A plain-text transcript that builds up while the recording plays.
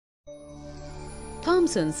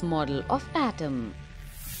Thomson's model of atom.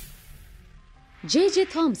 J.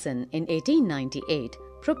 Thomson in 1898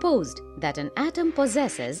 proposed that an atom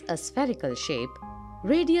possesses a spherical shape,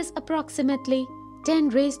 radius approximately 10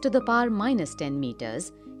 raised to the power minus 10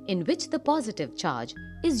 meters, in which the positive charge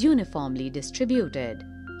is uniformly distributed.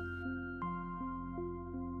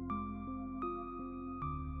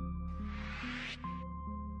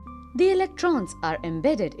 The electrons are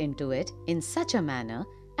embedded into it in such a manner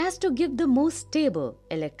as to give the most stable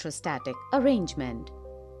electrostatic arrangement.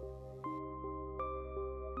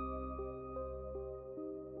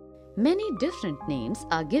 Many different names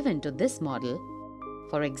are given to this model.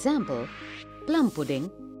 For example, plum pudding,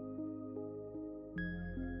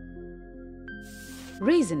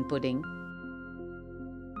 raisin pudding,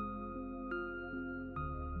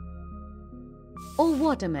 or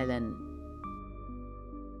watermelon.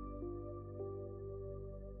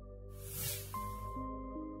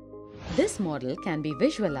 This model can be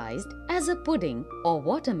visualized as a pudding or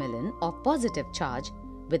watermelon of positive charge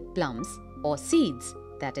with plums or seeds,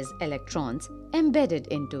 that is electrons, embedded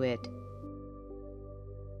into it.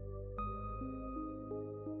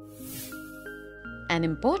 An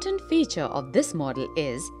important feature of this model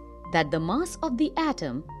is that the mass of the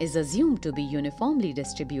atom is assumed to be uniformly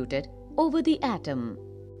distributed over the atom.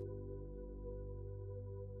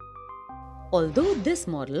 Although this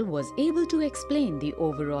model was able to explain the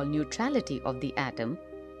overall neutrality of the atom,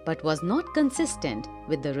 but was not consistent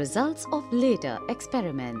with the results of later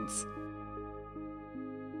experiments.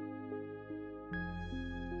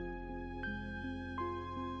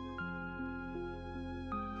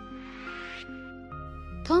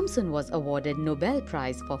 Thomson was awarded Nobel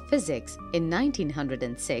Prize for Physics in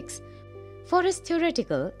 1906 for his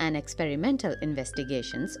theoretical and experimental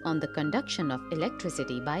investigations on the conduction of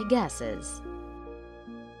electricity by gases.